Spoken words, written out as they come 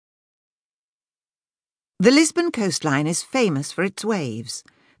The Lisbon coastline is famous for its waves.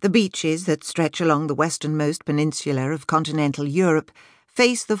 The beaches that stretch along the westernmost peninsula of continental Europe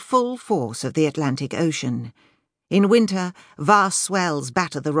face the full force of the Atlantic Ocean. In winter, vast swells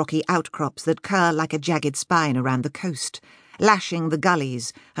batter the rocky outcrops that curl like a jagged spine around the coast, lashing the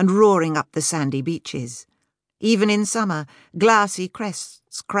gullies and roaring up the sandy beaches. Even in summer, glassy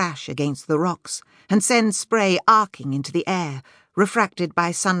crests crash against the rocks and send spray arcing into the air, refracted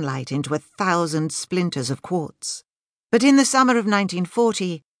by sunlight into 1,000 splinters of quartz. But in the summer of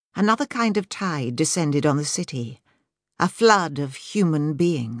 1940, another kind of tide descended on the city, a flood of human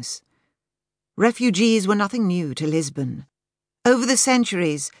beings. Refugees were nothing new to Lisbon. Over the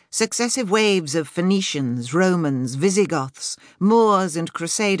centuries, successive waves of Phoenicians, Romans, Visigoths, Moors and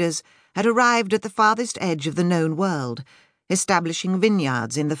Crusaders had arrived at the farthest edge of the known world, establishing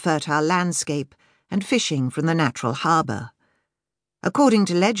vineyards in the fertile landscape and fishing from the natural harbour. According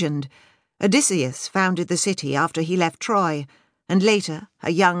to legend, Odysseus founded the city after he left Troy, and later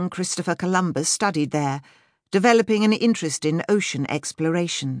a young Christopher Columbus studied there, developing an interest in ocean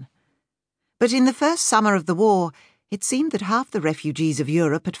exploration. But in the first summer of the war, it seemed that half the refugees of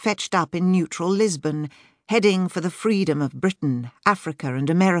Europe had fetched up in neutral Lisbon, heading for the freedom of Britain, Africa and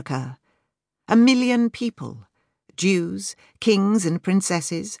America. 1 million people, Jews, kings and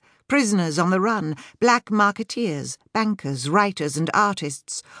princesses, prisoners on the run, black marketeers, bankers, writers and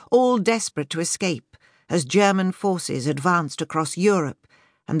artists, all desperate to escape as German forces advanced across Europe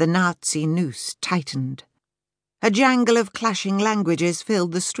and the Nazi noose tightened. A jangle of clashing languages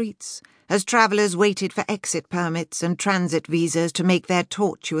filled the streets as travellers waited for exit permits and transit visas to make their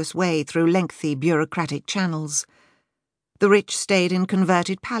tortuous way through lengthy bureaucratic channels. The rich stayed in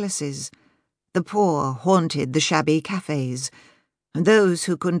converted palaces, the poor haunted the shabby cafes, and those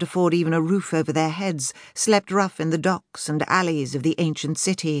who couldn't afford even a roof over their heads slept rough in the docks and alleys of the ancient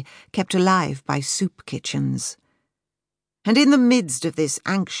city, kept alive by soup kitchens. And in the midst of this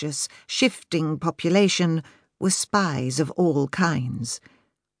anxious, shifting population were spies of all kinds.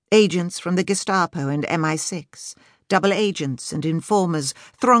 Agents from the Gestapo and MI6, double agents and informers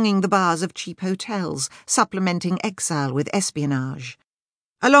thronging the bars of cheap hotels, supplementing exile with espionage.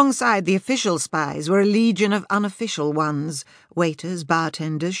 Alongside the official spies were a legion of unofficial ones, waiters,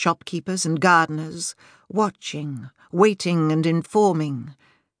 bartenders, shopkeepers and gardeners, watching, waiting and informing.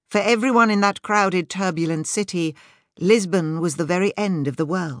 For everyone in that crowded, turbulent city, Lisbon was the very end of the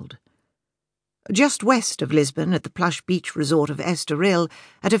world. Just west of Lisbon, at the plush beach resort of Estoril,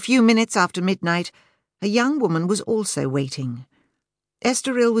 at a few minutes after midnight, a young woman was also waiting.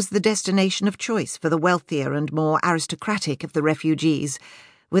 Estoril was the destination of choice for the wealthier and more aristocratic of the refugees,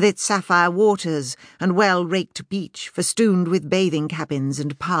 with its sapphire waters and well-raked beach festooned with bathing cabins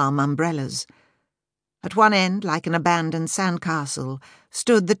and palm umbrellas. At one end, like an abandoned sandcastle,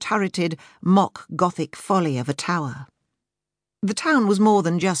 stood the turreted, mock-Gothic folly of a tower. The town was more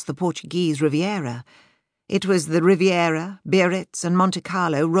than just the Portuguese Riviera. It was the Riviera, Biarritz and Monte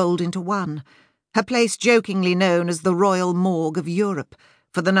Carlo rolled into one, a place jokingly known as the Royal Morgue of Europe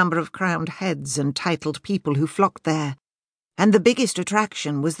for the number of crowned heads and titled people who flocked there. And the biggest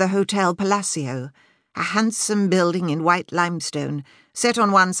attraction was the Hotel Palacio, a handsome building in white limestone, set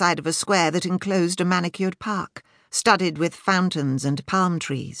on one side of a square that enclosed a manicured park, studded with fountains and palm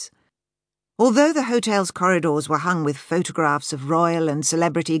trees. Although the hotel's corridors were hung with photographs of royal and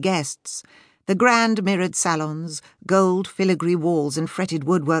celebrity guests, the grand mirrored salons, gold filigree walls and fretted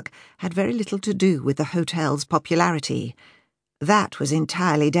woodwork had very little to do with the hotel's popularity. That was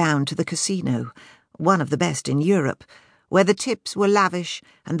entirely down to the casino, one of the best in Europe, where the tips were lavish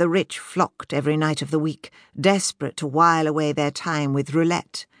and the rich flocked every night of the week, desperate to while away their time with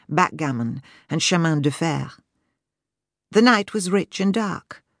roulette, backgammon and chemin de fer. The night was rich and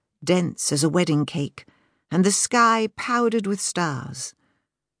dark, dense as a wedding cake, and the sky powdered with stars.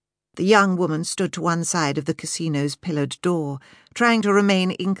 The young woman stood to one side of the casino's pillared door, trying to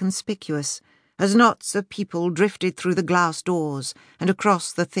remain inconspicuous, as knots of people drifted through the glass doors and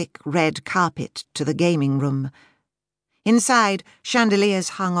across the thick red carpet to the gaming room. Inside, chandeliers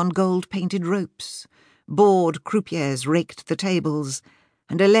hung on gold-painted ropes, bored croupiers raked the tables,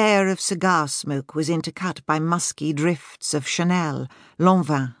 and a layer of cigar smoke was intercut by musky drifts of Chanel,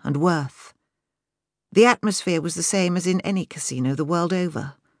 Lanvin and Worth. The atmosphere was the same as in any casino the world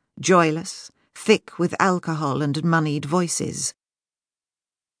over, joyless, thick with alcohol and moneyed voices.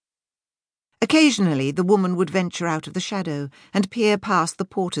 Occasionally the woman would venture out of the shadow and peer past the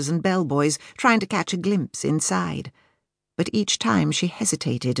porters and bellboys, trying to catch a glimpse inside. But each time she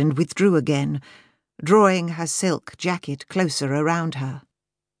hesitated and withdrew again, drawing her silk jacket closer around her.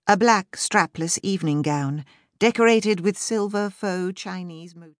 A black strapless evening gown, decorated with silver faux Chinese motifs.